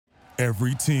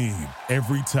Every team,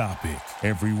 every topic,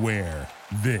 everywhere.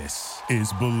 This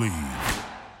is Believe.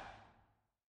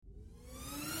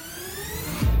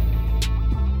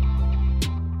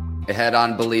 Ahead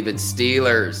on Believe It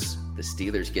Steelers. The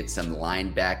Steelers get some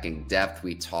linebacking depth.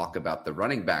 We talk about the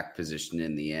running back position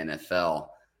in the NFL.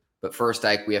 But first,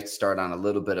 Ike, we have to start on a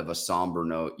little bit of a somber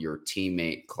note. Your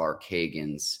teammate, Clark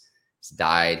Haggans,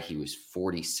 died. He was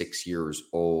 46 years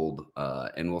old.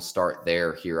 And we'll start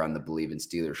there here on the Believe in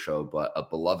Steelers show. But a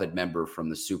beloved member from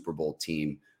the Super Bowl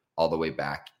team all the way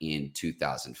back in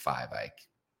 2005, Ike.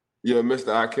 Yeah,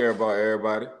 Mr. I care about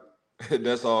everybody.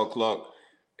 That's all Clark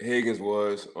Haggans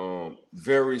was.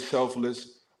 Very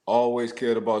selfless, always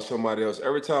cared about somebody else.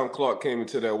 Every time Clark came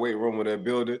into that weight room or that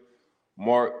building,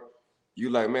 Mark, you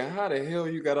like, man, how the hell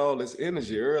you got all this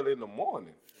energy early in the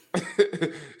morning?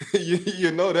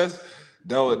 you know, that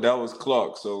was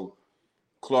Clark. So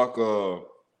Clark,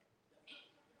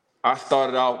 I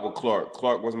started out with Clark.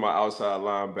 Clark was my outside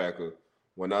linebacker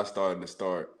when I started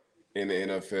in the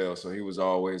NFL. So he was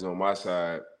always on my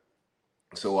side.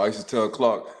 So I used to tell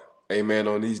Clark, hey, man,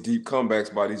 on these deep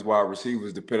comebacks by these wide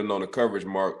receivers, depending on the coverage,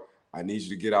 Mark, I need you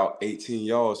to get out 18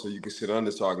 yards so you can sit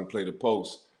under so I can play the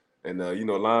post. And,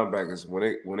 linebackers,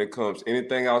 when it comes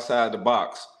anything outside the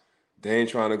box, they ain't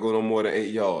trying to go no more than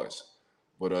 8 yards,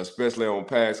 but especially on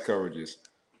pass coverages.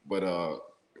 But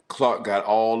Clark got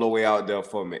all the way out there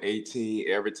for me, 18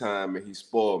 every time, and he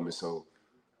spoiled me. So,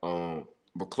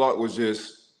 but Clark was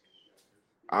just,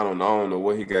 I don't know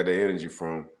where he got the energy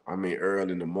from. I mean,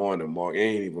 early in the morning, Mark, it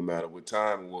ain't even matter what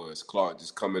time it was. Clark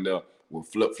just coming up with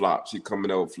flip-flops. He coming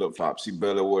up with flip-flops. He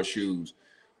barely wore shoes.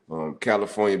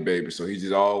 California baby, so he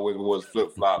just always wore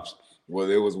flip-flops,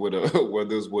 whether it was with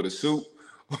a suit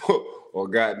or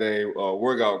goddamn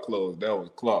workout clothes. That was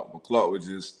Clark. But Clark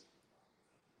was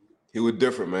he was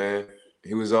different, man.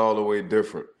 He was all the way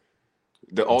different.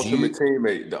 The ultimate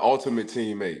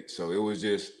teammate. So it was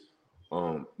just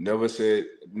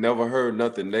never heard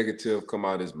nothing negative come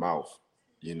out of his mouth,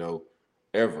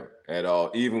 ever at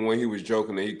all. Even when he was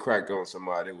joking and he cracked on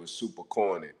somebody, it was super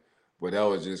corny. But that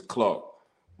was just Clark.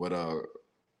 But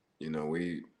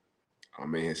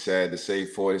it's sad to say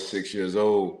 46 years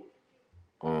old,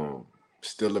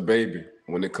 still a baby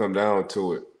when it come down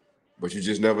to it. But you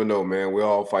just never know, man. We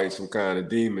all fight some kind of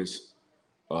demons,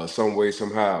 some way,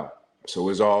 somehow. So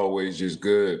it's always just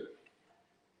good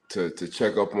to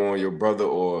check up on your brother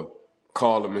or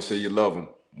call him and say you love him,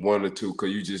 one or two, because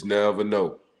you just never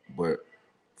know. But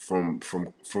from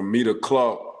me to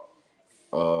Clark,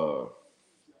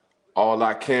 all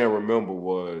I can remember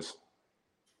was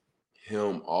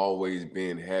him always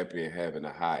being happy and having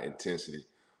a high intensity,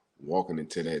 walking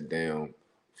into that damn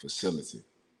facility.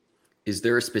 Is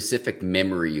there a specific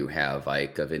memory you have,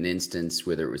 Ike, of an instance,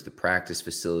 whether it was the practice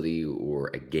facility or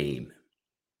a game?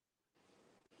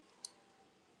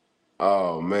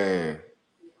 Oh man,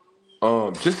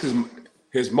 just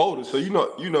his motor. So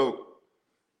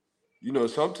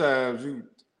sometimes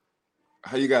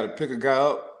how you got to pick a guy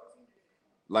up.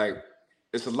 Like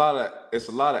it's a lot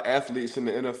of athletes in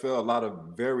the NFL, a lot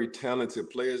of very talented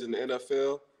players in the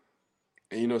NFL,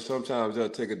 and sometimes they'll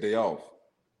take a day off.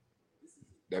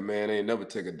 That man ain't never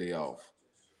take a day off.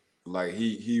 Like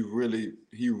he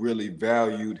really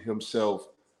valued himself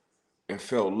and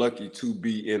felt lucky to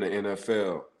be in the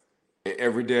NFL. And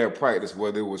every day of practice,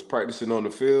 whether it was practicing on the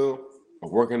field or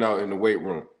working out in the weight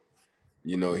room,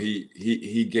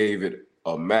 he gave it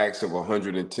a max of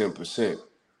 110%.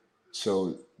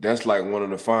 So that's like one of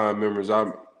the fine memories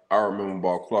I remember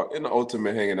about Clark, and the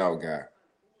ultimate hanging out guy.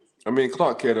 I mean,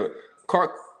 Clark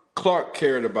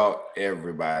cared about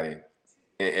everybody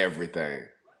and everything.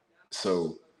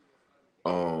 So,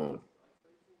 dang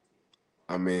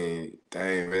man,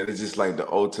 it's just like the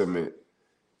ultimate.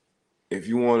 If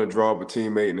you want to draw up a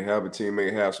teammate and have a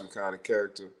teammate have some kind of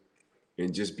character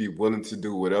and just be willing to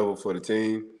do whatever for the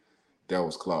team, that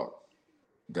was Clark.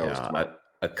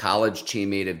 A college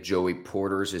teammate of Joey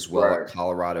Porter's as well at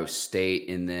Colorado State.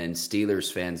 And then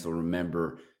Steelers fans will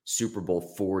remember Super Bowl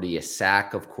 40, a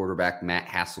sack of quarterback Matt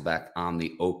Hasselbeck on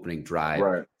the opening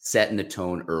drive, setting the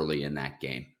tone early in that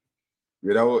game.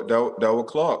 Yeah, that was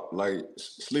Clark. Like,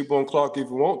 sleep on Clark if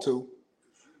you want to.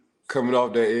 Coming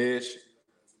off that edge,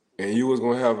 and you was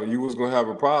gonna have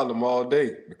a problem all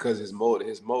day because his motor,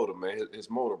 man, his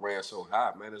motor ran so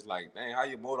high, man. It's like, dang, how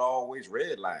your motor always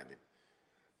redlining?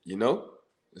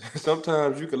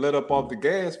 Sometimes you can let up off the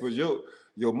gas, but your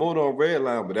motor on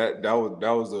redline. But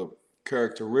that was a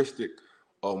characteristic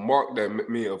of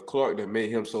Clark that made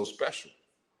him so special.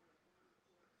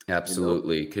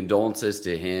 Absolutely. Condolences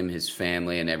to him, his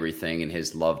family, and everything, and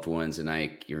his loved ones. And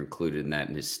you're included in that,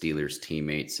 and his Steelers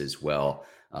teammates as well.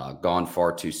 Gone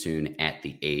far too soon at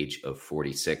the age of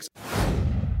 46.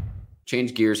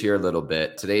 Change gears here a little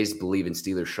bit. Today's Believe in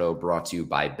Steelers show brought to you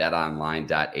by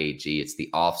betonline.ag. It's the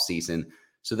off season,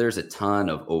 so there's a ton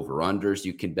of over-unders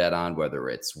you can bet on, whether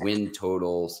it's win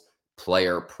totals,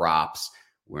 player props.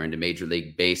 We're into Major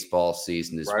League Baseball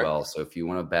season as well. So if you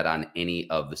want to bet on any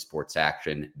of the sports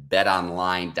action,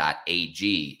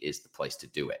 betonline.ag is the place to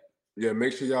do it. Yeah,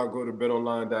 make sure y'all go to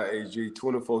betonline.ag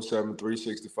 24/7,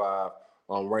 365.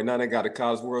 Right now they got a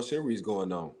College World Series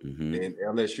going on, and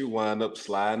LSU wind up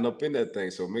sliding up in that thing.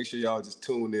 So make sure y'all just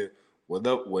tune in,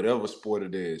 whatever sport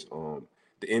it is.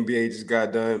 The NBA just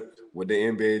got done with the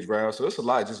NBA draft, so it's a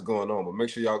lot just going on. But make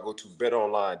sure y'all go to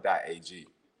betonline.ag.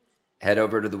 Head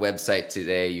over to the website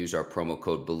today. Use our promo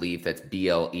code BELIEVE. That's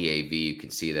BLEAV. You can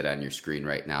see that on your screen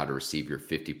right now to receive your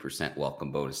 50%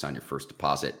 welcome bonus on your first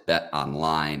deposit. Bet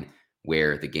online,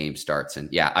 where the game starts.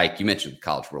 And yeah, Ike, you mentioned the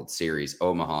College World Series,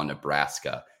 Omaha,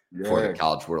 Nebraska for the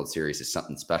College World Series is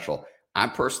something special. I'm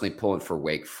personally pulling for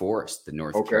Wake Forest, the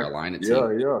North Carolina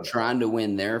team, trying to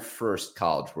win their first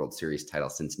College World Series title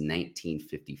since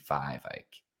 1955, Ike.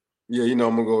 Yeah, I'm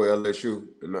going to go with LSU.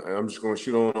 And I'm just going to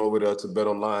shoot on over there to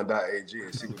betonline.ag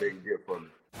and see what they can get from me.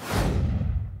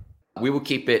 We will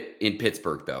keep it in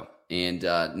Pittsburgh, though. And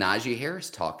Najee Harris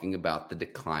talking about the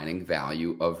declining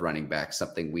value of running backs,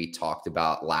 something we talked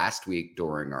about last week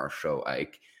during our show,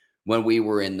 Ike, when we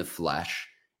were in the flesh.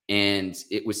 And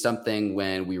it was something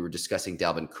when we were discussing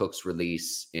Dalvin Cook's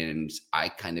release, and I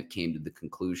kind of came to the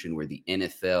conclusion where the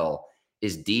NFL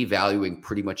is devaluing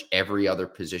pretty much every other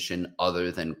position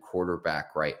other than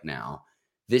quarterback right now.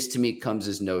 This to me comes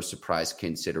as no surprise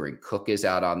considering Cook is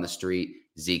out on the street.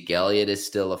 Zeke Elliott is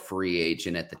still a free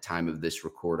agent at the time of this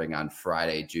recording on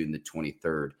Friday, June the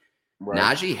 23rd.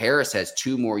 Najee Harris has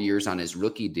 2 more years on his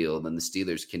rookie deal than the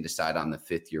Steelers can decide on the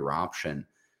 5th-year option.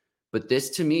 But this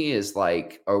to me is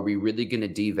like, are we really going to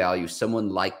devalue someone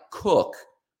like Cook,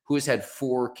 who has had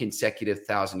 4 consecutive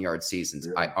 1,000-yard seasons?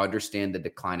 I understand the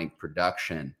declining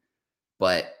production,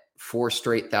 but 4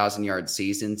 straight 1,000-yard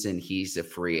seasons and he's a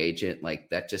free agent, like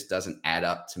that just doesn't add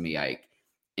up to me, Ike.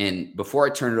 And before I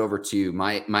turn it over to you,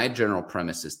 my general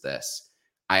premise is this.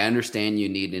 I understand you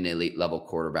need an elite level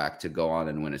quarterback to go on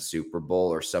and win a Super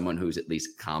Bowl or someone who's at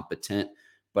least competent.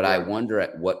 But I wonder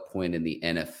at what point in the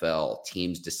NFL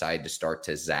teams decide to start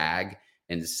to zag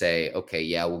and say, okay,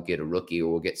 yeah, we'll get a rookie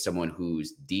or we'll get someone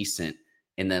who's decent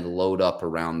and then load up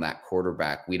around that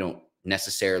quarterback. We don't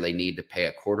necessarily need to pay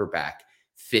a quarterback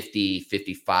 50,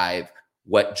 55,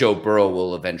 what Joe Burrow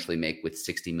will eventually make with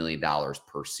 $60 million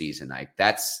per season.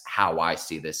 That's how I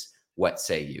see this. What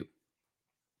say you?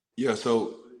 Yeah,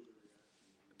 so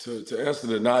to answer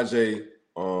the Najee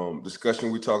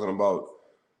discussion, we're talking about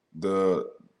the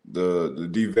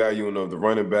devaluing of the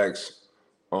running backs.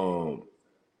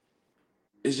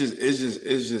 It's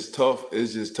just tough.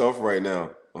 It's just tough right now.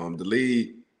 The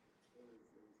league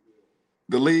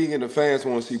and the fans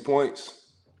want to see points.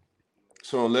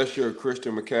 So unless you're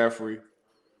Christian McCaffrey,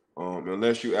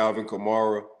 unless you're Alvin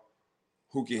Kamara,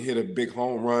 who can hit a big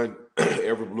home run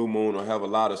every blue moon or have a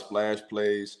lot of splash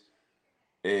plays,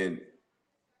 and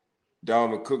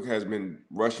Dalvin Cook has been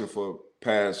rushing for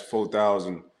past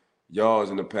 4,000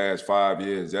 yards in the past 5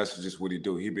 years. That's just what he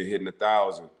do. He been hitting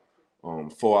 1,000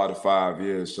 4 out of 5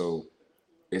 years. So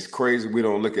it's crazy we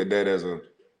don't look at that as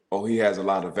he has a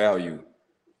lot of value,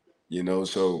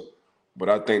 So, but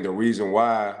I think the reason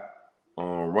why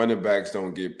running backs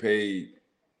don't get paid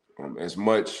as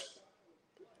much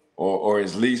or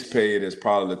as least paid as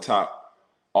probably the top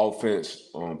offense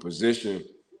position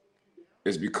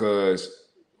is because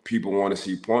people want to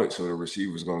see points, so the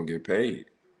receiver's going to get paid.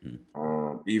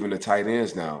 Even the tight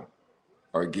ends now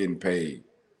are getting paid,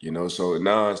 So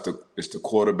now it's the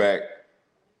quarterback,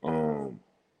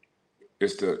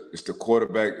 it's the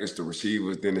quarterback, it's the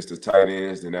receivers, then it's the tight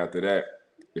ends, then after that,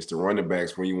 it's the running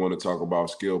backs when you want to talk about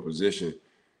skill position.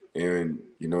 And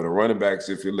the running backs,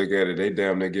 if you look at it, they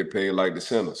damn near get paid like the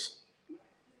centers.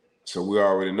 So we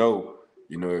already know,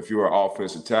 if you're an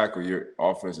offensive tackle, you're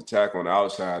offensive tackle on the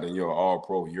outside and you're an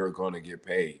all-pro, you're going to get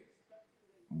paid.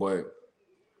 But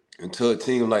until a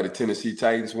team like the Tennessee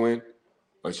Titans win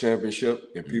a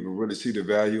championship and people really see the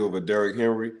value of a Derrick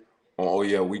Henry,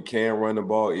 we can run the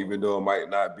ball, even though it might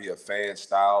not be a fan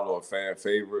style or a fan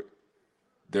favorite,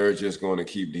 they're just going to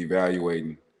keep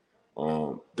devaluating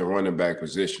the running back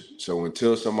position. So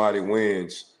until somebody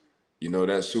wins,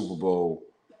 that Super Bowl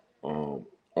on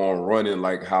running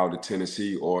like how the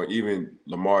Tennessee or even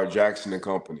Lamar Jackson and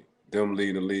company, them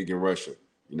leading the league in rushing,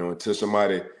 until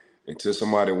somebody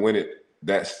win it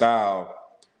that style,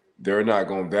 they're not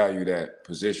going to value that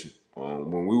position.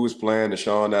 When we was playing the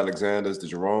Shaun Alexanders, the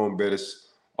Jerome Bettis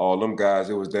all them guys,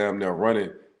 it was damn near running.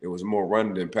 It was more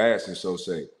running than passing, so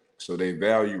say. So they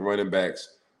value running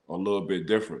backs a little bit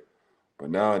different. But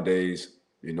nowadays,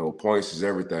 points is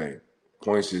everything.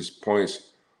 Points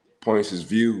is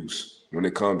views when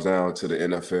it comes down to the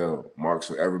NFL. Mark,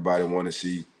 so everybody want to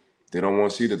see. They don't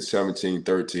want to see the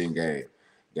 17-13 game.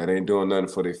 That ain't doing nothing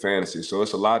for their fantasy. So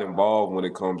it's a lot involved when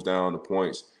it comes down to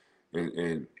points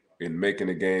and making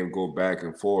the game go back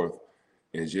and forth.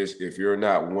 And just if you're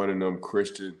not one of them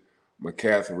Christian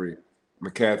McCaffrey,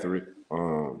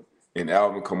 and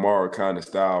Alvin Kamara kind of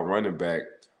style running back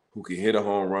who can hit a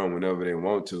home run whenever they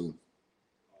want to,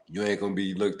 you ain't gonna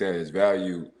be looked at as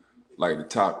value like the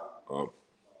top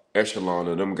echelon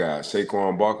of them guys.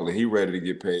 Saquon Barkley, he ready to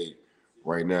get paid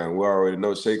right now. We already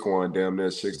know Saquon damn near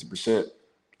 60%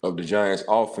 of the Giants'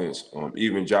 offense.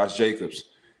 Even Josh Jacobs,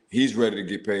 he's ready to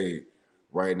get paid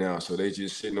right now. So they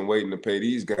just sitting and waiting to pay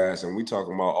these guys, and we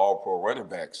talking about all-pro running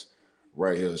backs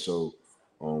right here. So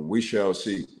we shall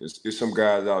see. It's some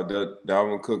guys out there.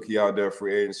 Dalvin Cook, he out there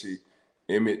free agency.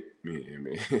 Emmett.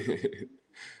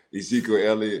 Ezekiel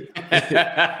Elliott,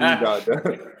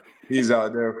 he's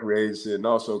out there free agency, and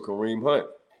also Kareem Hunt.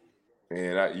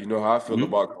 And you know how I feel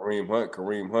about Kareem Hunt.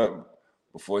 Kareem Hunt,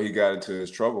 before he got into his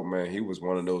trouble, man, he was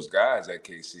one of those guys at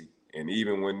KC. And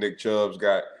even when Nick Chubbs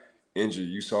got injured,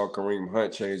 you saw Kareem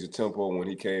Hunt change the tempo when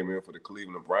he came in for the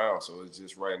Cleveland Browns. So it's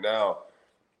just right now,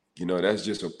 that's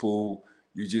just a pool.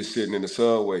 You just sitting in the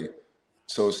subway,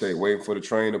 so say, waiting for the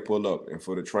train to pull up. And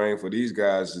for the train, for these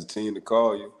guys, the team to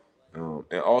call you.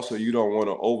 And also, you don't want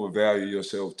to overvalue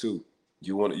yourself too.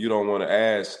 You don't want to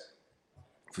ask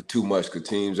for too much because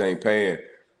teams ain't paying.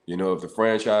 If the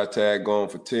franchise tag going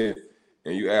for 10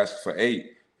 and you ask for 8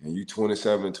 and you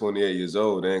 27, 28 years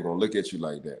old, they ain't gonna look at you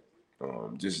like that.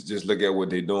 Just look at what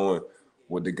they're doing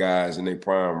with the guys in their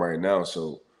prime right now.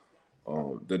 So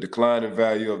the declining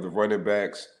value of the running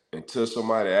backs until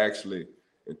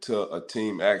a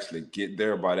team actually get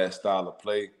there by that style of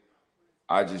play,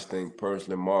 I just think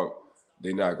personally, Mark,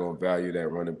 they're not going to value that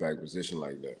running back position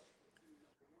like that.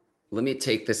 Let me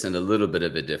take this in a little bit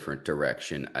of a different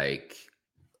direction, Ike.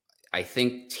 I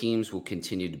think teams will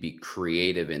continue to be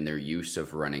creative in their use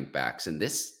of running backs. And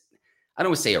this, I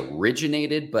don't want to say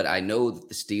originated, but I know that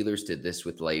the Steelers did this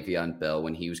with Le'Veon Bell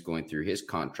when he was going through his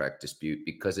contract dispute,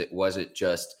 because it wasn't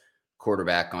just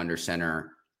quarterback under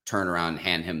center, turn around,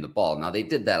 hand him the ball. Now, they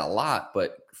did that a lot,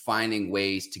 but finding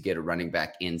ways to get a running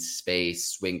back in space,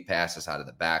 swing passes out of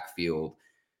the backfield,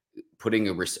 putting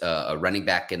a running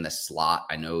back in the slot.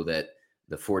 I know that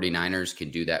the 49ers can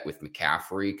do that with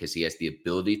McCaffrey because he has the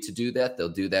ability to do that. They'll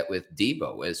do that with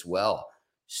Debo as well.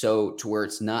 So to where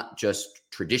it's not just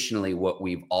traditionally what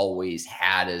we've always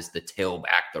had as the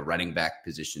tailback, the running back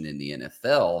position in the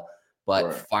NFL,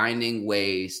 but finding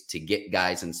ways to get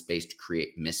guys in space to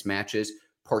create mismatches,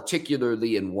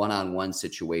 particularly in one-on-one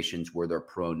situations where they're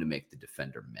prone to make the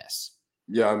defender miss.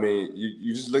 Yeah, I mean,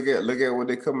 you just look at what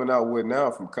they're coming out with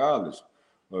now from college.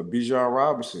 Bijan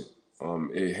Robinson.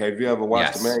 Have you ever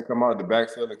watched a man come out the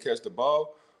backfield and catch the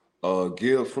ball?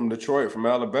 Gibbs from Detroit, from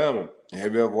Alabama.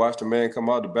 Have you ever watched a man come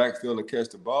out the backfield and catch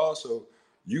the ball? So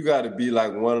you got to be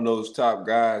like one of those top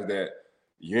guys that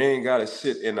you ain't got to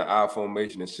sit in the I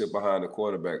formation and sit behind the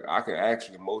quarterback. I can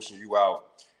actually motion you out,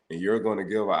 and you're going to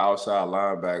give an outside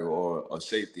linebacker or a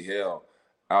safety hell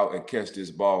out and catch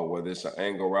this ball, whether it's an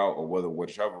angle route or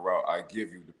whichever route I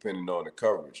give you, depending on the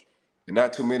coverage. And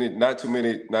not too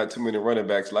many running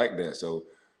backs like that. So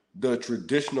the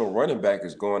traditional running back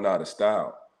is going out of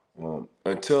style.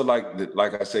 Until like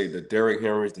I say, the Derrick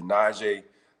Henrys, the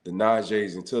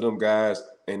Najees, until them guys,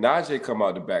 and Najee come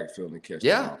out the backfield and catch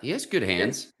the ball. Yeah, he has good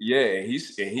hands. And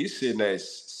he's sitting at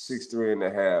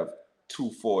 6'3.5",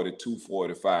 240,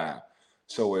 245.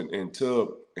 So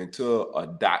until a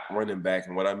dot running back,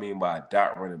 and what I mean by a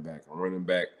dot running back, a running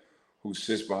back who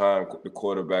sits behind the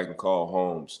quarterback and call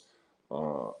Holmes,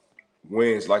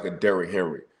 wins like a Derrick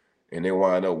Henry, and they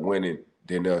wind up winning,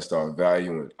 then they'll start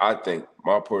valuing. I think,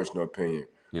 my personal opinion,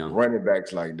 running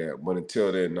backs like that. But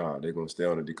until then, they're going to stay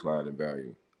on a decline in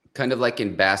value. Kind of like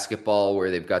in basketball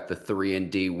where they've got the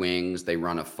 3-and-D wings. They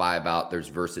run a 5-out. There's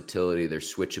versatility.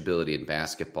 There's switchability in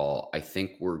basketball. I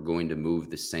think we're going to move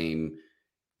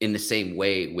in the same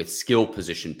way with skill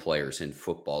position players in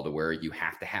football, to where you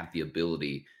have to have the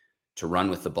ability to run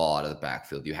with the ball out of the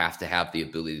backfield. You have to have the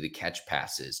ability to catch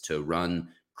passes, to run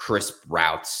crisp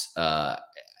routes. I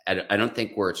don't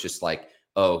think where it's just like,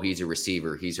 oh, he's a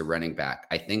receiver, he's a running back.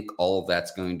 I think all of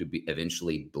that's going to be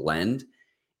eventually blend.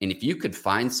 And if you could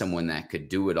find someone that could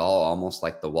do it all, almost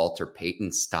like the Walter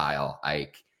Payton style,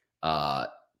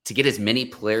 to get as many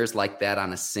players like that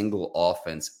on a single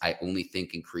offense, I only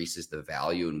think increases the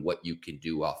value in what you can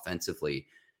do offensively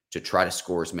to try to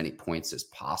score as many points as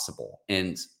possible.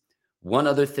 And one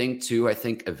other thing too, I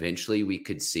think eventually we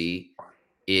could see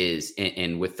is,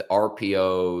 and with the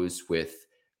RPOs, with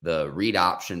the read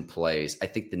option plays, I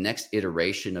think the next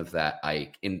iteration of that,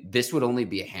 Ike, and this would only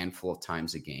be a handful of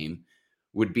times a game,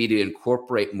 would be to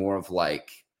incorporate more of like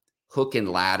hook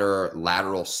and ladder,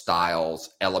 lateral styles,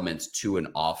 elements to an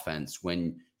offense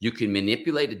when you can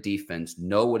manipulate a defense,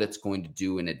 know what it's going to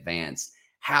do in advance,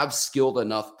 have skilled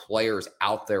enough players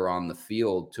out there on the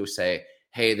field to say,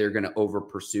 hey, they're going to over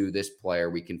pursue this player.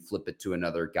 We can flip it to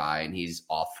another guy and he's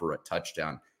off for a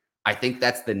touchdown. I think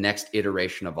that's the next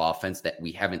iteration of offense that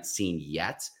we haven't seen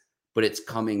yet, but it's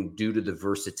coming due to the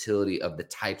versatility of the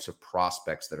types of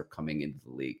prospects that are coming into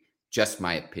the league. Just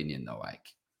my opinion, though,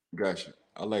 Ike. Gotcha.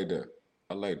 I like that.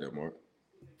 I like that, Mark.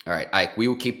 All right, Ike, we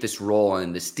will keep this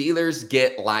rolling. The Steelers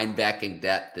get linebacking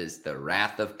depth as the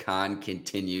wrath of Khan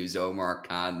continues. Omar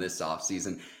Khan this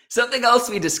offseason. Something else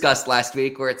we discussed last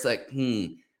week where it's like,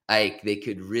 Ike, they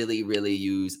could really, really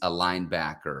use a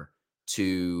linebacker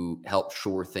to help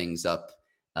shore things up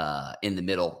in the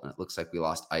middle. And it looks like we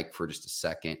lost Ike for just a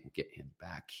second. We'll get him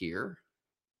back here.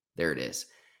 There it is.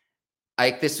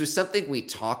 Ike, this was something we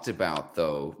talked about,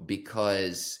 though,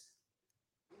 because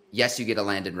yes, you get a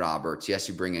Landon Roberts. Yes,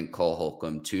 you bring in Cole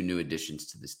Holcomb, 2 new additions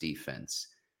to this defense.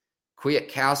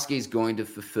 Kwiatkowski is going to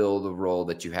fulfill the role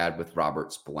that you had with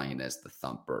Robert Spillane as the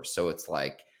thumper. So it's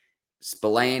like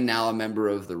Spillane, now a member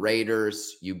of the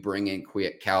Raiders. You bring in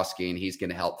Kwiatkowski, and he's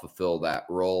going to help fulfill that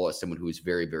role as someone who is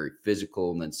very, very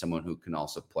physical, and then someone who can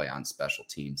also play on special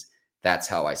teams. That's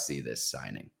how I see this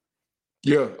signing.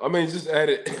 Yeah, I mean, just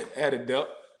added depth.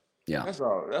 Yeah, that's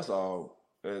all.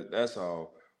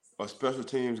 A special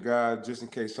teams guy, just in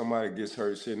case somebody gets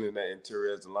hurt, sitting in that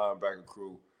interior as the linebacker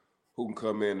crew, who can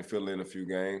come in and fill in a few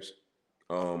games.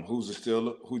 Who's a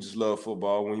Steeler, who just loves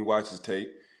football. When you watch his tape,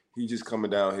 he just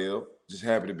coming downhill, just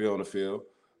happy to be on the field.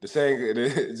 The same,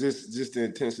 just the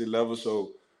intensity level.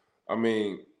 So, I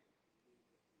mean,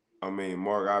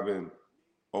 Mark, I've been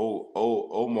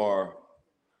Omar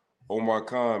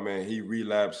Khan, man, he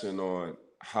relapsing on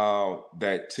how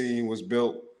that team was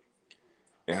built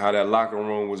and how that locker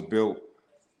room was built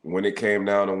when it came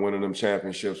down to winning them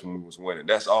championships when we was winning.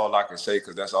 That's all I can say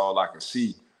because that's all I can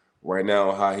see right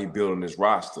now how he building his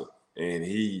roster. And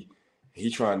he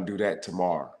trying to do that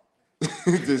tomorrow.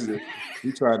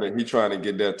 he trying to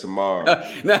get that tomorrow.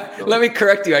 Let me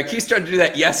correct you. He's trying to do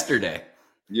that yesterday.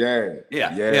 Yeah.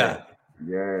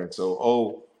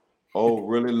 So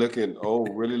really looking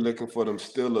for them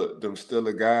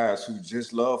Steeler guys who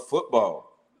just love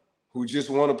football, who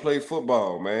just want to play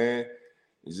football, man.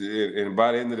 And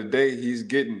by the end of the day, he's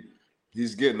getting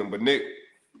them. But Nick,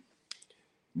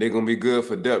 they're gonna be good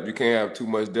for depth. You can't have too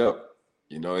much depth,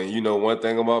 And one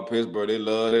thing about Pittsburgh, they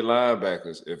love their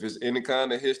linebackers. If it's any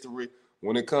kind of history,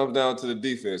 when it comes down to the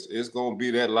defense, it's gonna be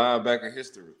that linebacker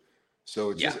history.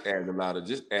 So adding a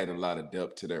lot of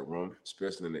depth to that room,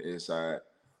 especially in the inside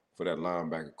for that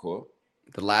linebacker core.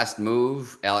 The last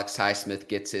move, Alex Highsmith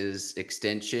gets his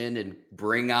extension and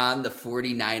bring on the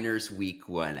 49ers week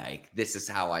 1. This is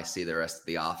how I see the rest of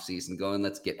the offseason going.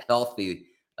 Let's get healthy.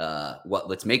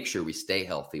 Let's make sure we stay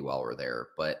healthy while we're there.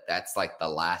 But that's like the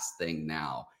last thing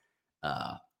now.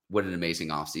 What an amazing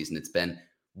offseason it's been.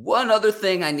 One other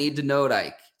thing I need to note,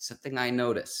 Ike, something I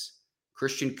notice.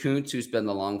 Christian Kuntz, who's been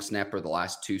the long snapper the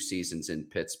last 2 seasons in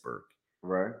Pittsburgh.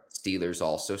 Right. Steelers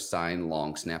also signed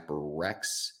long snapper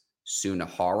Rex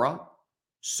Sunahara.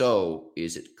 So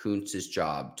is it Kuntz's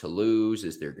job to lose?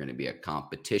 Is there going to be a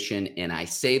competition? And I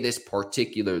say this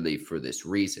particularly for this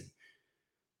reason.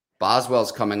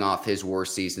 Boswell's coming off his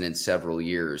worst season in several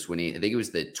years. I think it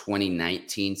was the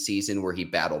 2019 season where he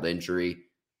battled injury.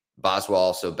 Boswell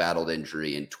also battled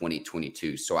injury in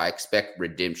 2022. So I expect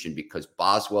redemption because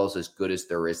Boswell's as good as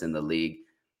there is in the league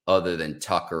other than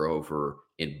Tucker over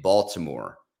in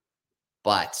Baltimore.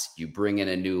 But you bring in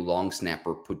a new long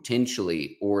snapper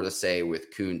potentially, or to say with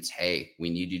Kuntz, hey,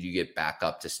 we need you to get back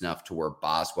up to snuff to where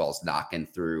Boswell's knocking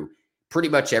through pretty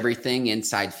much everything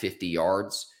inside 50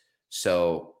 yards.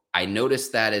 So I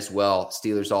noticed that as well.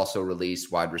 Steelers also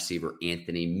released wide receiver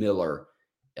Anthony Miller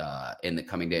in the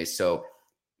coming days. So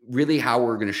really how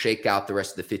we're going to shake out the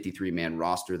rest of the 53-man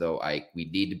roster, though, we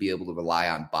need to be able to rely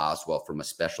on Boswell from a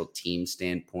special team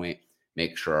standpoint,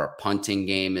 make sure our punting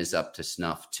game is up to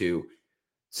snuff too.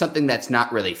 Something that's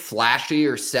not really flashy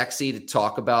or sexy to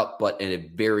talk about, but a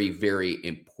very, very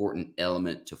important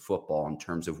element to football in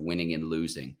terms of winning and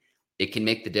losing. It can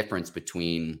make the difference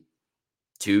between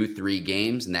 2-3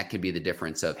 games, and that could be the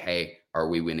difference of, hey, are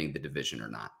we winning the division or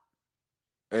not?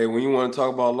 Hey, when you want to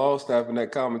talk about long snapping,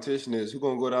 that competition is who's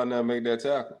going to go down there and make that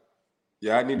tackle?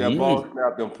 Yeah, I need that ball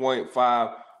snapped in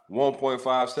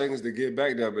 1.5 seconds to get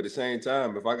back there. But at the same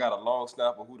time, if I got a long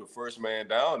snapper who the first man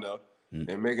down there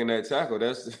and making that tackle,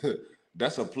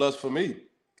 that's a plus for me.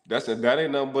 That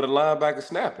ain't nothing but a linebacker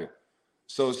snapping.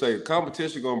 So say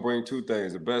competition going to bring two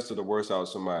things, the best or the worst out of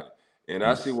somebody. And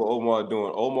I see what Omar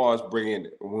doing. Omar is bringing,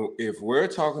 if we're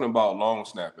talking about long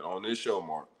snapping on this show,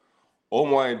 Mark,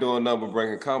 Omar ain't doing nothing but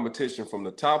bringing competition from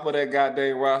the top of that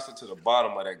goddamn roster to the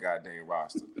bottom of that goddamn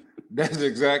roster. That's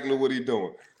exactly what he's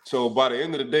doing. So by the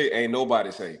end of the day, ain't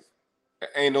nobody safe.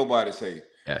 Ain't nobody safe.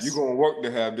 Yes. You're going to work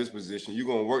to have this position. You're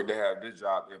going to work to have this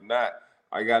job. If not,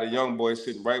 I got a young boy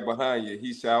sitting right behind you.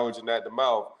 He's salvaging at the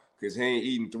mouth because he ain't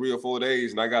eating 3 or 4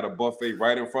 days, and I got a buffet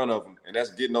right in front of him, and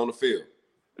that's getting on the field.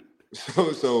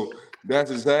 So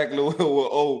that's exactly what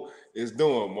O is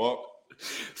doing, Mark.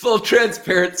 Full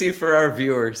transparency for our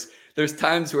viewers. There's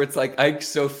times where it's like, Ike's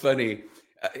so funny.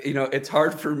 It's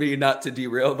hard for me not to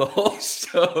derail the whole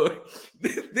show.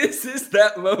 This is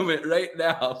that moment right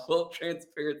now. Full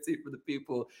transparency for the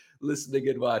people listening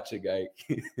and watching,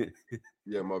 Ike.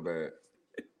 Yeah, my bad.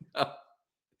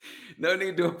 No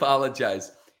need to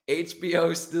apologize.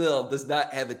 HBO still does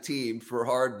not have a team for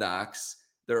Hard Knocks.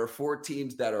 There are 4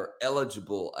 teams that are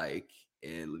eligible, Ike.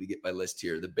 And let me get my list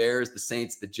here. The Bears, the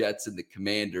Saints, the Jets, and the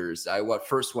Commanders. I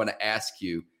first want to ask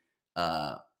you,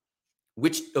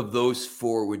 which of those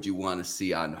 4 would you want to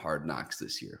see on Hard Knocks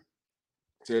this year?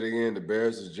 Say it again. The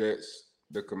Bears, the Jets,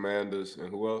 the Commanders, and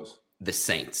who else? The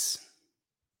Saints.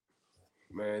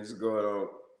 Man, just go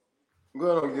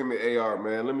ahead and give me AR,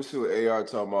 man. Let me see what AR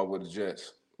talking about with the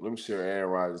Jets. Let me see what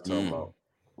Aaron Rodgers talking about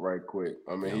right quick.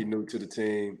 I mean, he new to the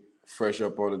team, fresh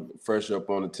up on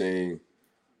the team.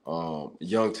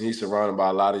 Young team, he's surrounded by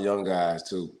a lot of young guys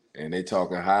too, and they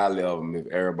talking highly of him if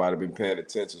everybody been paying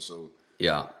attention. So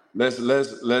yeah, let's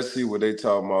see what they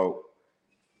talking about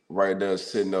right there,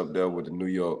 sitting up there with the New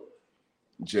York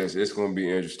Jets. It's gonna be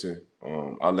interesting.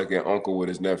 I look at Uncle with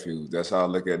his nephews. That's how I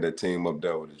look at that team up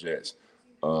there with the Jets.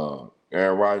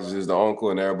 Aaron Rodgers is the uncle,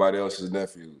 and everybody else is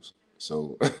nephews.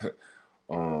 So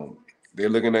they're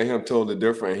looking at him totally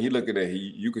different. And he looking at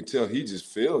you can tell he just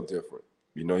feels different.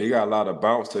 He got a lot of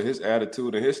bounce to his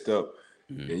attitude and his stuff.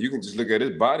 And you can just look at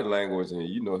his body language and,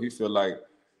 he feel like,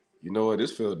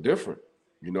 this feels different.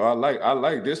 I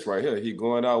like this right here. He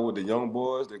going out with the young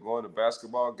boys. They're going to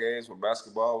basketball games when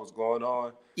basketball was going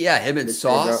on. Yeah, him and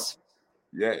Sauce.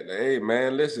 Yeah, hey,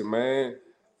 man, listen, man.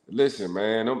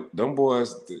 Them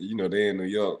boys, they in New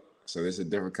York. So it's a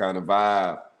different kind of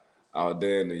vibe out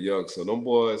there in New York. So them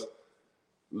boys,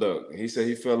 look, he said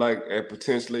he felt like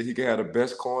potentially he could have the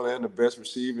best corner and the best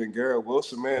receiver in Garrett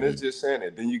Wilson, man. It's just saying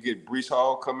it. Then you get Breece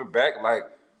Hall coming back, like,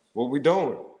 what we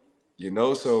doing?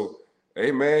 So,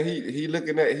 hey, man, he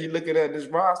looking at this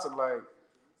roster like,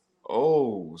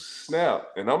 oh, snap.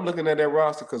 And I'm looking at that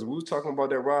roster because we was talking about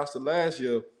that roster last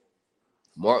year,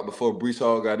 Mark, before Breece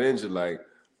Hall got injured. Like,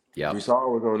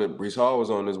 Breece Hall was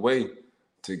on his way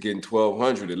to getting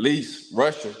 1,200 at least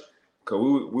rushing. Cause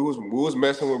we was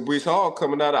messing with Breece Hall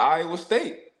coming out of Iowa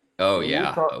State. Oh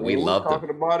yeah, we loved talking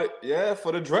about it. Yeah,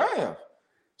 for the draft.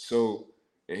 So,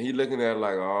 and he looking at it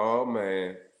like, oh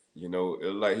man,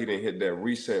 it like he didn't hit that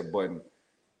reset button,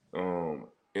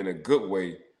 in a good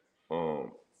way,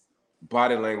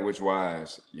 body language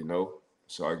wise,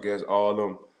 So I guess all of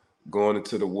them going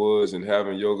into the woods and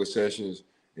having yoga sessions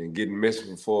and getting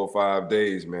missing for 4 or 5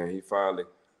 days, man. He finally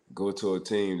go to a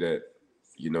team that.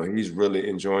 He's really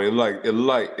enjoying. It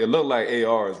looked like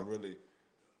AR is really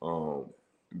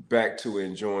back to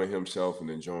enjoying himself and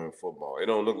enjoying football. It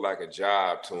don't look like a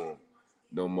job to him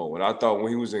no more. And I thought when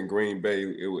he was in Green Bay,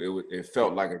 it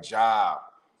felt like a job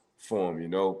for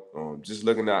him. Just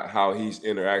looking at how he's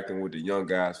interacting with the young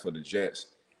guys for the Jets,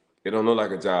 it don't look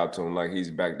like a job to him. Like he's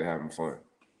back to having fun.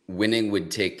 Winning would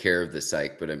take care of the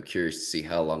psych, but I'm curious to see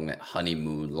how long that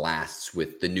honeymoon lasts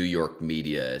with the New York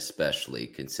media, especially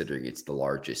considering it's the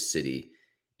largest city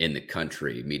in the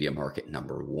country, media market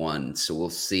number 1. So we'll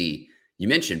see. You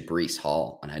mentioned Breece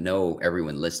Hall, and I know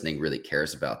everyone listening really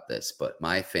cares about this, but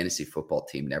my fantasy football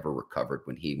team never recovered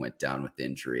when he went down with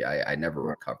injury. I never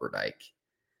recovered, Ike.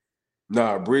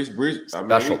 Nah, Breece,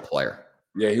 special player.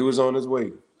 Yeah, he was on his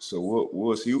way. So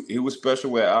we'll see. He was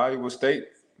special at Iowa State.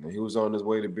 And he was on his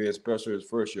way to being special his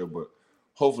first year, but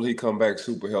hopefully he come back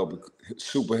super healthy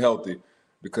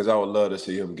because I would love to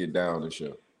see him get down this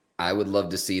year. I would love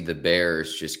to see the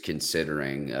Bears, just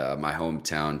considering my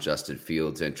hometown, Justin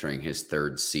Fields entering his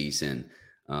 3rd season.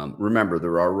 Remember,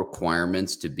 there are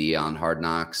requirements to be on Hard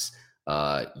Knocks.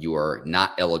 you are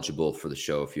not eligible for the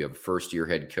show if you have a first-year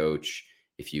head coach,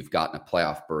 if you've gotten a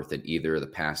playoff berth in either of the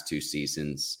past 2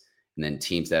 seasons, and then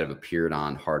teams that have appeared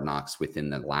on Hard Knocks within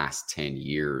the last 10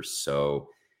 years. So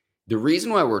the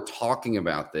reason why we're talking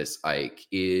about this, Ike,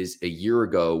 is a year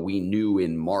ago, we knew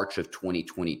in March of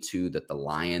 2022 that the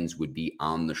Lions would be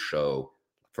on the show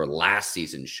for last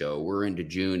season's show. We're into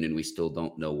June and we still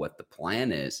don't know what the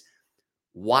plan is.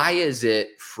 Why is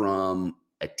it from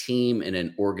a team and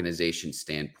an organization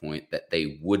standpoint that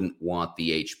they wouldn't want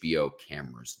the HBO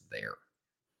cameras there?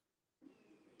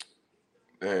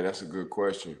 Man, that's a good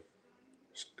question.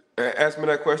 Ask me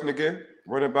that question again.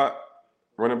 Run about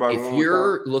if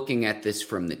you're looking at this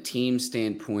from the team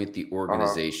standpoint, the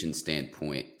organization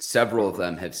standpoint, several of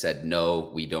them have said,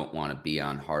 no, we don't want to be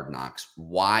on Hard Knocks.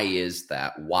 Why is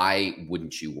that? Why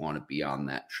wouldn't you want to be on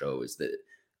that show? Is that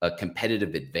a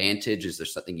competitive advantage? Is there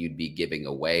something you'd be giving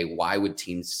away? Why would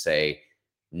teams say,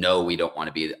 no, we don't want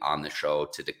to be on the show,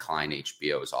 to decline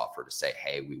HBO's offer to say,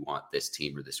 hey, we want this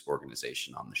team or this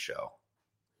organization on the show?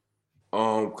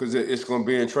 Because it's going to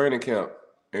be in training camp.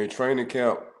 And training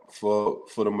camp for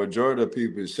the majority of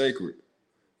people is sacred.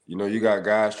 You know, you got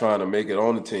guys trying to make it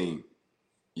on the team,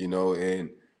 you know, and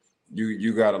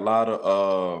you got a lot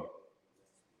of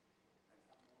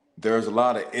there's a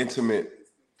lot of intimate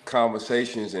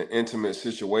conversations and intimate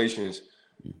situations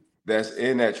that's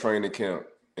in that training camp.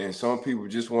 And some people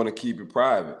just want to keep it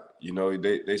private. You know,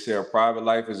 they say a private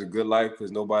life is a good life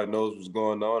because nobody knows what's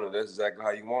going on, and that's exactly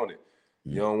how you want it.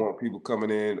 You don't want people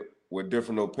coming in with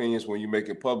different opinions when you make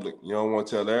it public. You don't want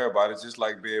to tell everybody. It's just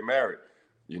like being married.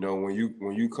 You know, when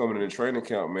you come in the training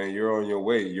camp, man, you're on your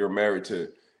way.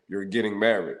 You're getting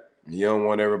married. You don't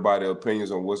want everybody's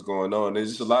opinions on what's going on. There's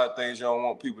just a lot of things you don't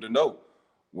want people to know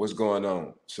what's going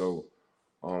on. So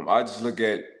I just look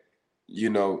at, you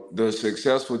know, the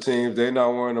successful teams, they're not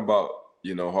worrying about,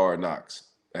 you know, Hard Knocks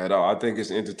at all. I think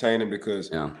it's entertaining because,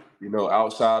 you know,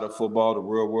 outside of football, the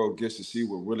real world gets to see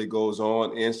what really goes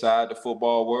on inside the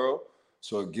football world.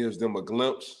 So it gives them a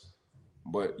glimpse.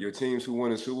 But your teams who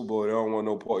win the Super Bowl, they don't want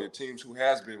no part. Your teams who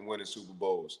has been winning Super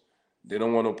Bowls, they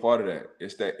don't want no part of that.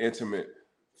 It's that intimate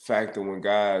factor when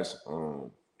guys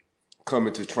come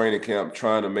into training camp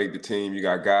trying to make the team. You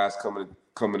got guys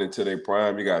coming into their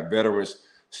prime. You got veterans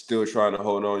still trying to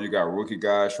hold on. You got rookie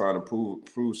guys trying to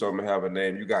prove something, have a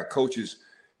name. You got coaches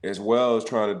as well as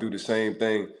trying to do the same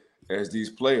thing as these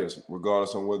players,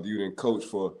 regardless of whether you didn't coach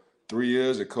for 3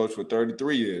 years or coach for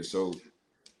 33 years. So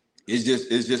it's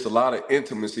just a lot of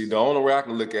intimacy. The only way I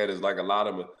can look at it is like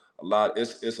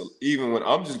even when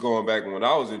I'm just going back when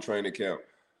I was in training camp,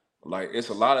 like it's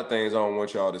a lot of things I don't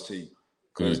want y'all to see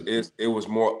because it was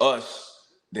more us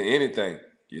than anything.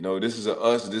 You know, this is a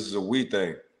us, this is a we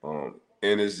thing.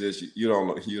 And it's just you don't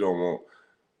want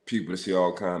people to see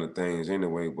all kind of things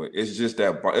anyway. But it's just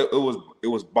that it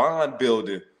was bond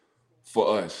building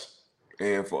for us,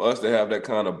 and for us to have that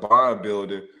kind of bond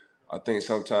building, I think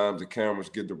sometimes the cameras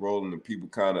get the rolling and people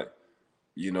kind of,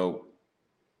 you know,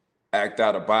 act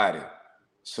out of body.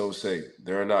 So say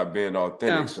they're not being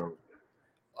authentic. Yeah. So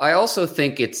I also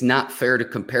think it's not fair to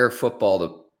compare football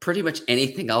to pretty much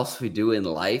anything else we do in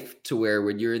life, to where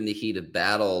when you're in the heat of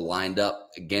battle lined up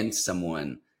against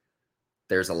someone,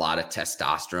 there's a lot of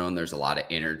testosterone, there's a lot of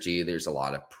energy, there's a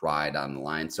lot of pride on the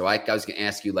line. So I was going to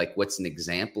ask you, like, what's an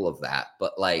example of that?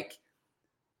 But like,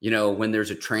 you know, when there's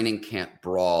a training camp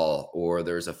brawl or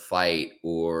there's a fight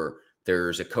or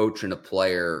there's a coach and a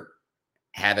player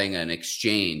having an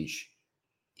exchange,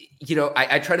 you know,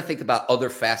 I try to think about other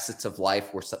facets of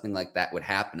life where something like that would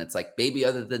happen. It's like maybe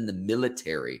other than the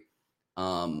military,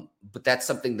 but that's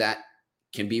something that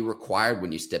can be required when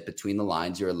you step between the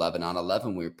lines. You're 11 on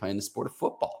 11 when you're playing the sport of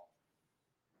football.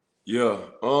 Yeah.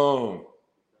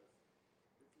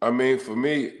 I mean, for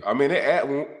me,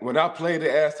 when I played,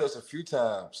 they asked us a few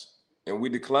times and we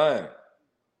declined.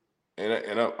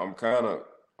 And I'm kind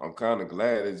of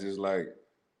glad. It's just like,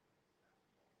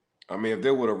 I mean, if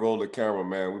they would have rolled the camera,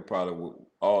 man,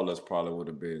 all of us probably would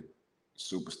have been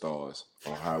superstars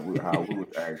on how we was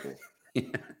acting.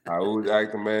 How we was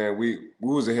acting, man. We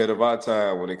was ahead of our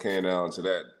time when it came down to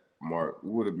that mark. We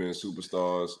would have been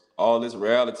superstars. All this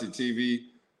reality TV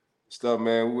stuff,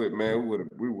 man. We would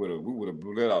have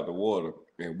blew that out the water,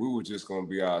 and we were just gonna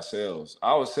be ourselves.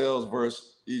 Ourselves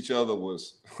versus each other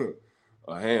was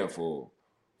a handful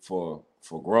for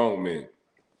grown men.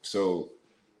 So,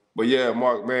 but yeah,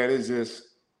 Mark, man, it's just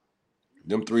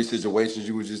them 3 situations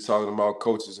you were just talking about: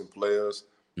 coaches and players,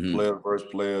 players versus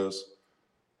players.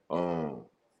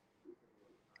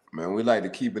 Man, we like to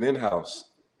keep it in-house.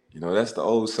 You know, that's the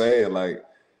old saying, like,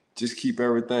 just keep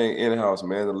everything in-house,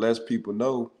 man. The less people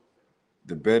know,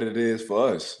 the better it is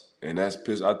for us. And I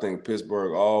think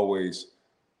Pittsburgh always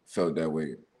felt that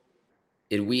way.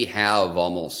 And we have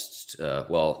almost,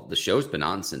 the show's been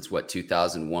on since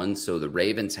 2001. So the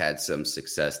Ravens had some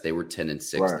success. They were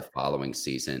 10-6 the following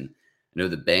season. I know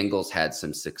the Bengals had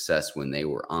some success when they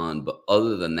were on, but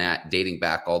other than that, dating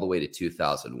back all the way to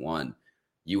 2001,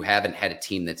 you haven't had a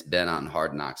team that's been on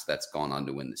Hard Knocks that's gone on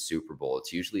to win the Super Bowl.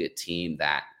 It's usually a team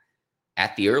that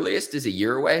at the earliest is a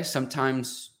year away,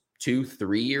 sometimes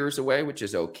 2-3 years away, which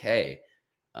is okay.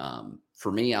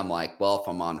 For me, I'm like, well, if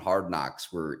I'm on Hard Knocks,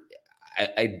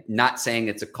 I'm not saying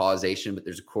it's a causation, but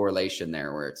there's a correlation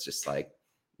there where it's just like,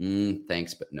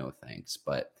 thanks, but no thanks.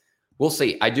 But we'll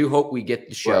see. I do hope we get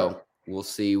the show. Right. We'll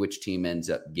see which team ends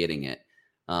up getting it.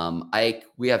 Ike,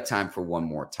 we have time for one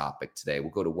more topic today. We'll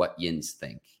go to what Yins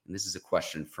think. And this is a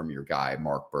question from your guy,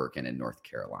 Mark Bergen in North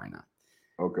Carolina.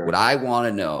 Okay. What I want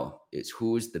to know is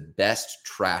who is the best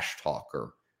trash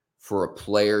talker for a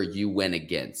player you went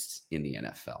against in the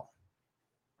NFL?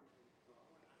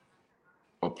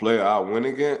 A player I went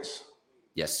against?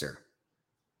 Yes, sir.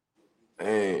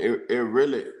 And it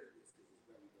really,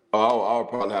 I'll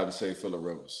probably have to say Phillip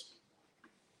Rivers.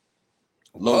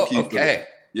 Low-key okay. Phillip.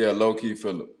 Yeah, low-key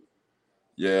Phillip.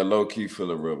 Yeah, low-key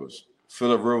Phillip Rivers.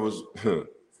 Phillip Rivers, and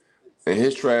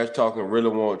his trash talking really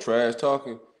wasn't trash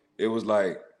talking. It was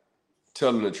like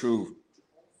telling the truth.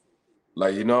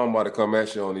 Like, I'm about to come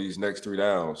at you on these next 3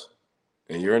 downs,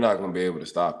 and you're not going to be able to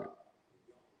stop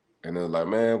it. And it was like,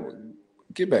 man,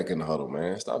 get back in the huddle,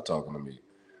 man. Stop talking to me.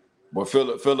 But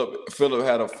Phillip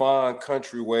had a fine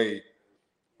country way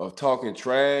of talking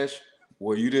trash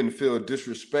where you didn't feel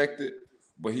disrespected,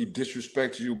 but he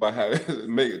disrespected you by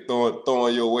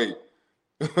throwing your weight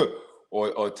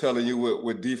or telling you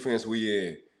what defense we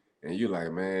in. And you're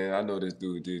like, man, I know this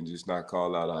dude didn't just not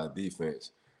call out our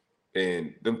defense.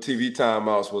 And them TV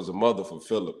timeouts was a mother for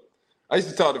Phillip. I used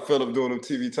to talk to Phillip doing them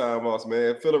TV timeouts,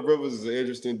 man. Phillip Rivers is an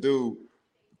interesting dude,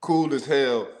 cool as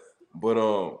hell, but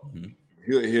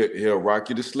he'll rock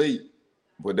you to sleep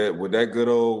with that good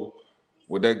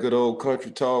old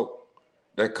country talk,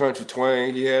 that country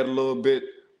twang he had a little bit,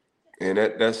 and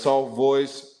that soft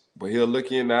voice. But he'll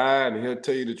look you in the eye and he'll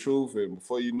tell you the truth, and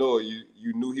before you know it,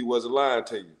 you knew he wasn't lying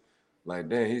to you. Like,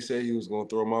 damn, he said he was gonna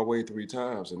throw my way 3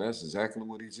 times, and that's exactly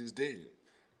what he just did.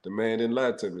 The man didn't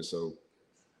lie to me, so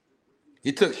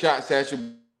he took shots at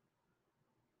you.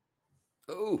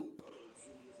 Oh.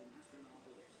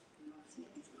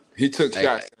 He took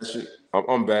shots at you.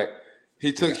 I'm back.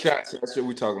 He took shots at you.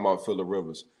 We talking about Phillip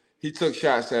Rivers. He took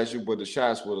shots at you, but the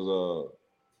shots was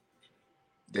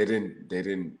they didn't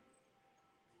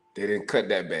cut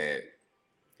that bad.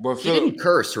 But he didn't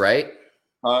curse, right?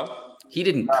 Huh? He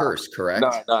didn't curse, correct?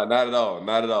 Nah, not at all.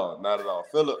 Not at all.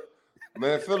 Phillip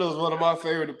was one of my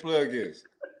favorite to play against.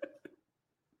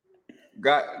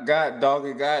 God dog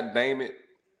it, God damn it.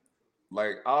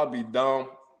 Like, I'll be dumb.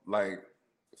 Like,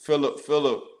 Phillip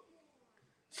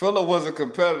was a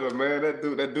competitor, man.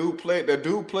 That dude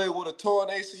played with a torn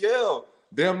ACL.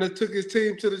 Damn, that took his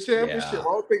team to the championship. Yeah. I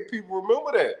don't think people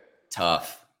remember that.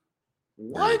 Tough.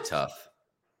 What? Really tough.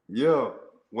 Yeah.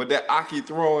 With that Aki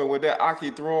throwing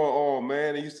on,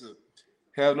 man, they used to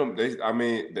have them.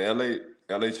 The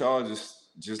LA Chargers,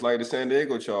 just like the San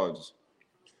Diego Chargers,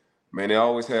 man, they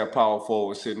always have power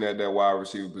forwards sitting at that wide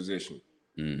receiver position.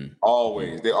 Mm-hmm. Always.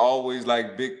 Mm-hmm. They always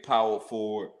like big power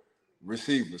forward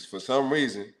receivers. For some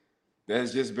reason,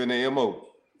 that's just been the MO.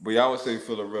 But y'all would say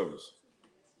Phillip Rivers.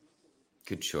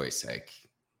 Good choice, Ike.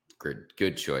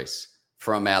 Good choice.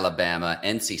 From Alabama,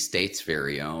 NC State's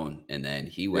very own. And then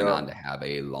he went on to have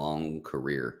a long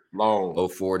career.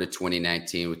 04 to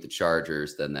 2019 with the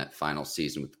Chargers, then that final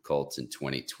season with the Colts in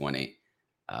 2020.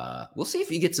 We'll see if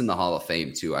he gets in the Hall of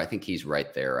Fame too. I think he's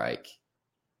right there, Ike.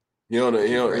 He on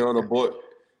the board.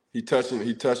 He touching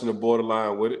the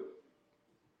borderline with it.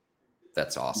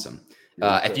 That's awesome.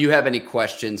 If you have any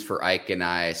questions for Ike and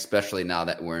I, especially now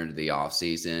that we're into the off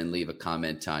season, leave a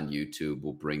comment on YouTube.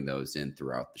 We'll bring those in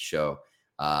throughout the show.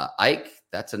 Ike,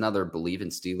 that's another Believe in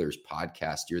Steelers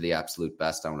podcast. You're the absolute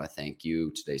best. I want to thank you.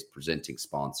 Today's presenting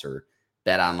sponsor,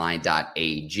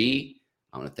 betonline.ag.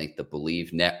 I want to thank the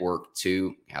Believe Network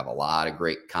too. We have a lot of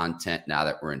great content now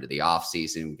that we're into the off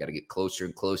season. We got to get closer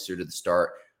and closer to the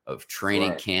start of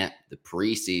training camp, the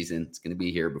preseason. It's going to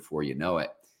be here before you know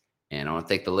it. And I want to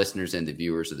thank the listeners and the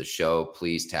viewers of the show.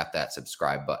 Please tap that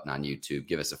subscribe button on YouTube.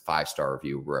 Give us a 5-star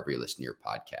review wherever you listen to your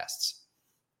podcasts.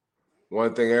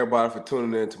 One thing, everybody, for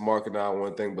tuning in to Mark and I.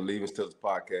 One thing, Believe in Steelers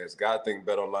podcast. Got to thank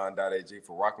betonline.ag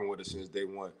for rocking with us since day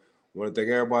one. Want to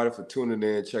thank everybody for tuning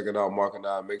in, checking out Mark and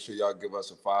I. Make sure y'all give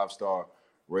us a 5-star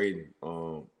rating.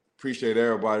 Appreciate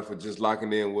everybody for just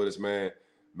locking in with us, man.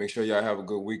 Make sure y'all have a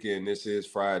good weekend. This is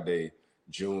Friday,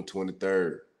 June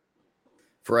 23rd.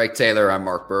 For Ike Taylor, I'm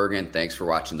Mark Bergen. Thanks for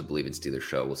watching the Believe in Steelers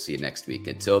show. We'll see you next week.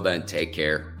 Until then, take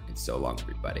care and so long,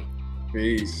 everybody.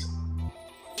 Peace.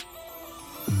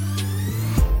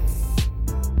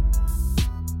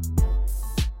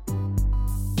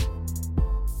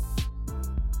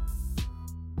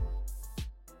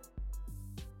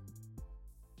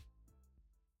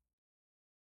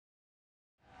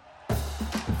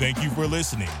 Thank you for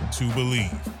listening to Believe.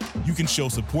 You can show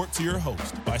support to your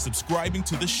host by subscribing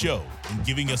to the show and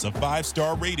giving us a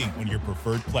 5-star rating on your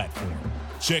preferred platform.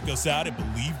 Check us out at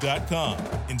Believe.com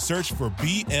and search for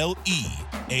BLEAV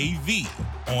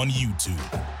on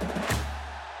YouTube.